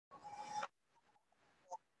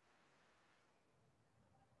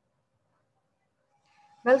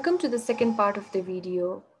Welcome to the second part of the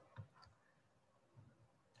video.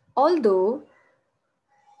 Although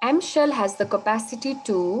M shell has the capacity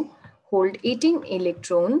to hold 18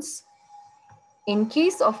 electrons, in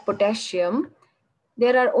case of potassium,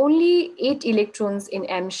 there are only 8 electrons in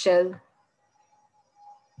M shell.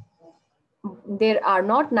 There are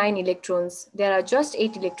not 9 electrons, there are just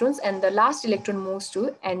 8 electrons, and the last electron moves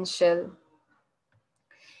to N shell.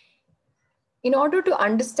 In order to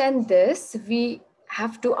understand this, we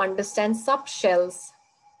have to understand subshells.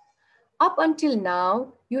 Up until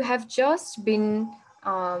now, you have just been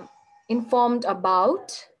informed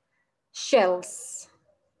about shells,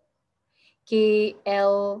 K,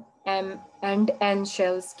 L, M, and N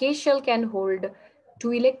shells. K shell can hold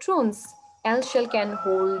 2 electrons, L shell can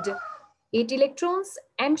hold 8 electrons,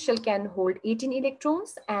 M shell can hold 18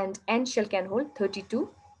 electrons, and N shell can hold 32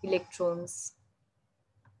 electrons.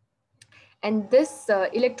 And this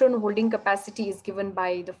electron holding capacity is given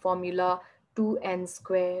by the formula 2n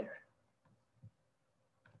square.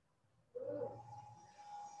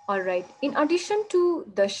 All right, in addition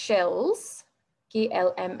to the shells, K,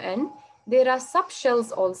 L, M, N, there are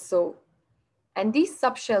subshells also. And these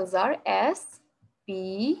subshells are S,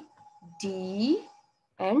 P, D,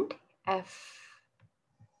 and F.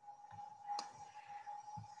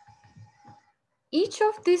 Each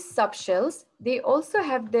of these subshells, they also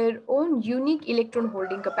have their own unique electron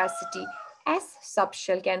holding capacity. S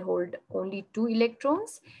subshell can hold only 2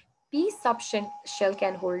 electrons, P subshell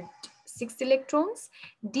can hold 6 electrons,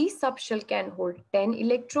 D subshell can hold 10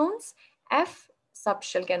 electrons, F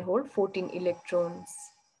subshell can hold 14 electrons.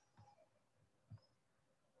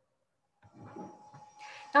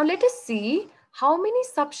 Now let us see how many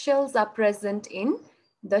subshells are present in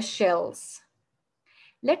the shells.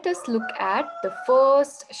 Let us look at the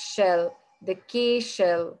first shell, the K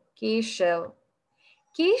shell. K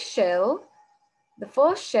shell, the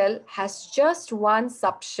first shell has just one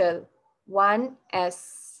subshell, one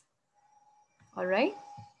S. All right.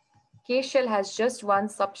 K shell has just one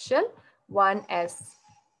subshell, one S.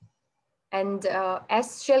 And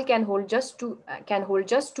S shell can hold just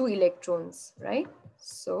two electrons, right?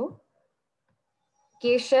 So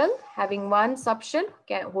K shell having one subshell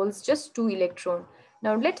holds just 2 electrons.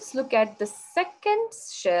 Now let us look at the second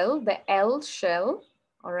shell, the L shell,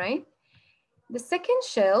 all right? The second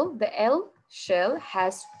shell, the L shell,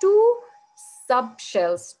 has 2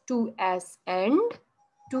 subshells, 2s and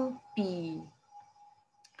 2p.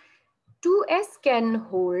 2s can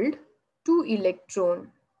hold 2 electrons,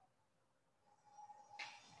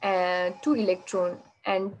 and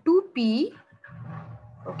 2p,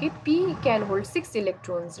 okay, p can hold 6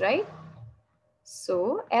 electrons, right?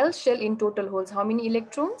 So L shell in total holds how many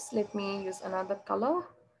electrons? Let me use another color.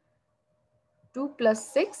 2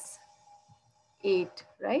 plus 6, 8,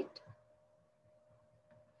 right?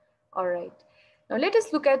 All right. Now let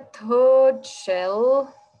us look at third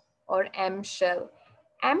shell or M shell.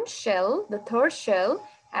 M shell, the third shell,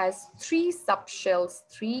 has 3 subshells,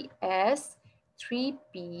 3s,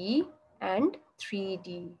 3p, and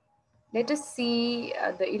 3d. Let us see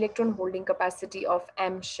the electron holding capacity of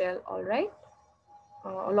M shell, all right?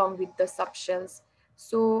 Along with the subshells.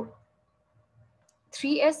 So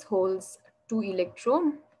 3s holds 2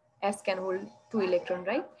 electron, s can hold 2 electron,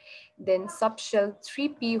 right? Then subshell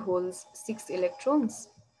 3p holds 6 electrons,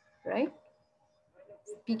 right?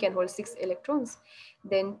 P can hold 6 electrons.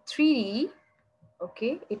 Then 3d,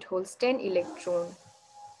 okay, it holds 10 electron,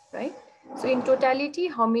 right? So in totality,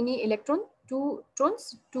 how many electrons? 2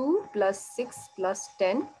 electrons, 2 plus 6 plus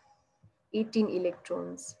 10, 18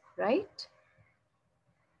 electrons, right?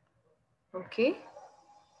 Okay.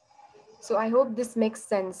 So I hope this makes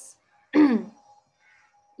sense.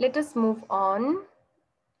 Let us move on.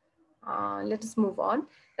 Now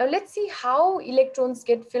let's see how electrons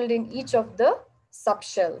get filled in each of the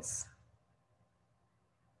subshells.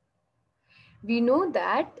 We know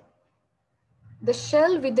that the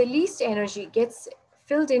shell with the least energy gets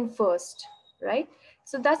filled in first, right?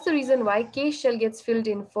 So that's the reason why K shell gets filled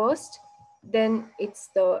in first, then it's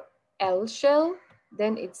the L shell,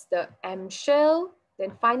 then it's the M shell,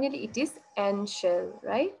 then finally it is N shell,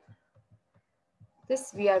 right?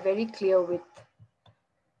 This we are very clear with.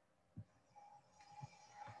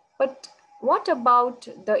 But what about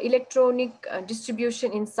the electronic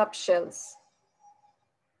distribution in subshells?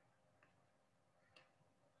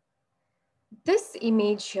 This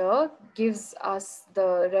image here gives us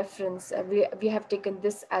the reference. We have taken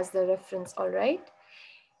this as the reference, all right?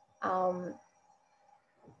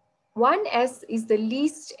 1s is the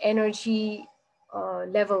least energy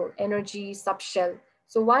level, energy subshell.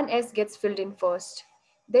 So 1s gets filled in first.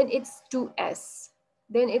 Then it's 2s.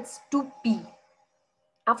 Then it's 2p.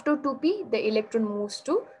 After 2p, the electron moves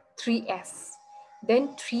to 3s, then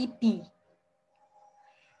 3p.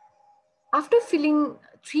 After filling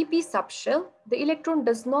 3p subshell, the electron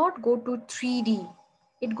does not go to 3d,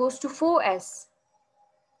 it goes to 4s.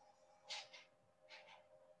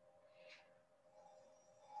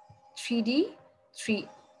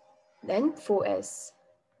 Then 4s.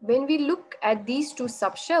 When we look at these two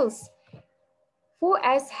subshells,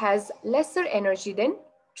 4s has lesser energy than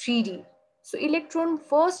 3d. So electron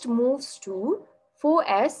first moves to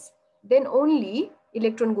 4s, then only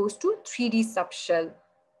electron goes to 3d subshell.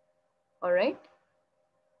 All right.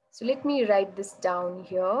 So let me write this down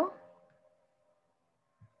here.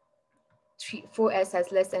 4s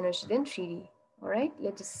has less energy than 3d. All right.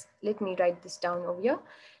 Let me write this down over here.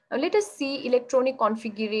 Now let us see electronic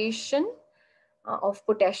configuration of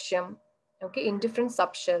potassium, okay, in different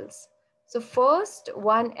subshells. So first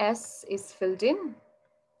 1s is filled in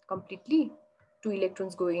completely, 2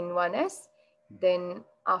 electrons go in 1s. Then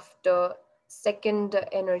after second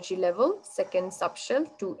energy level, second subshell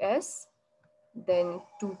 2s, then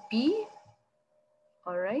 2p.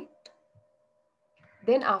 All right.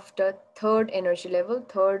 Then after third energy level,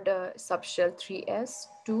 third subshell 3s,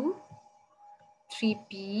 2,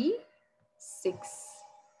 3p, 6.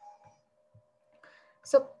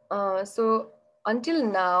 So until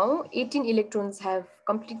now, 18 electrons have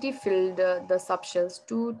completely filled the subshells.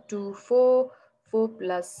 2, 2, 4, 4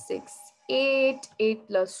 plus 6, 8, 8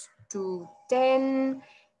 plus 2, 10,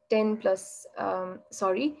 10 plus,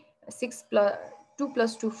 6 plus, 2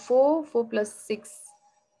 plus 2, 4, 4 plus 6,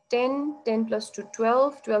 10, 10 plus 2,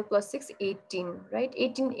 12, 12 plus 6, 18, right?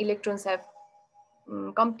 18 electrons have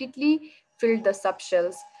completely filled the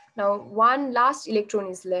subshells. Now one last electron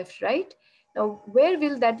is left, right? Now where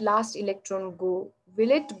will that last electron go?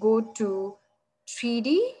 Will it go to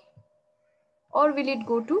 3d or will it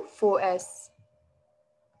go to 4s?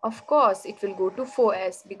 Of course it will go to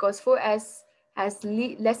 4s because 4s has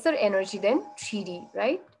lesser energy than 3d,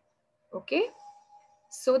 right? Okay,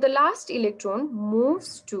 so the last electron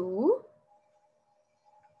moves to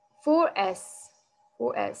 4s,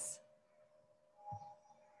 4s,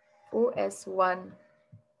 4s1.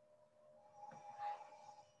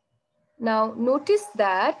 Now notice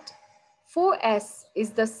that 4s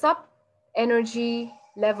is the sub-energy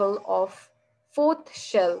level of fourth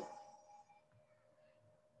shell.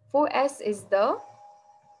 4s is the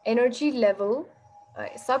energy level,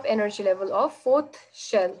 sub-energy level of fourth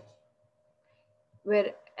shell.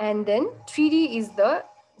 And then 3d is the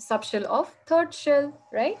subshell of third shell,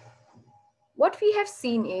 right? What we have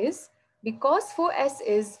seen is because 4s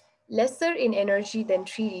is lesser in energy than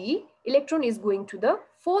 3d, electron is going to the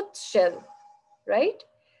fourth shell, right?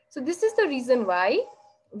 So this is the reason why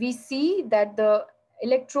we see that the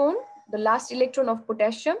electron, the last electron of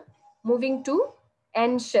potassium, moving to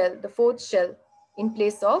N shell, the fourth shell, in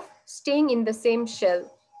place of staying in the same shell,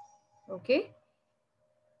 okay?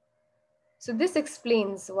 So this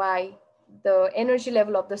explains why the energy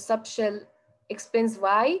level of the subshell explains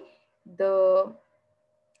why the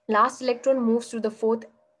last electron moves to the fourth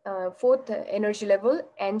energy level,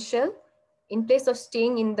 N shell, in place of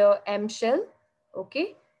staying in the M shell,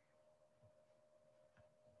 okay?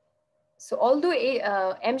 So although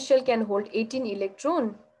M shell can hold 18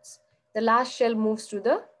 electrons, the last shell moves to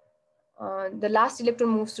the last electron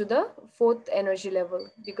moves to the fourth energy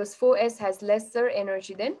level because 4s has lesser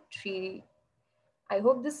energy than 3d. I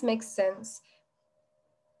hope this makes sense.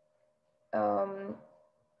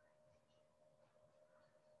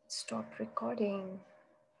 Stop recording.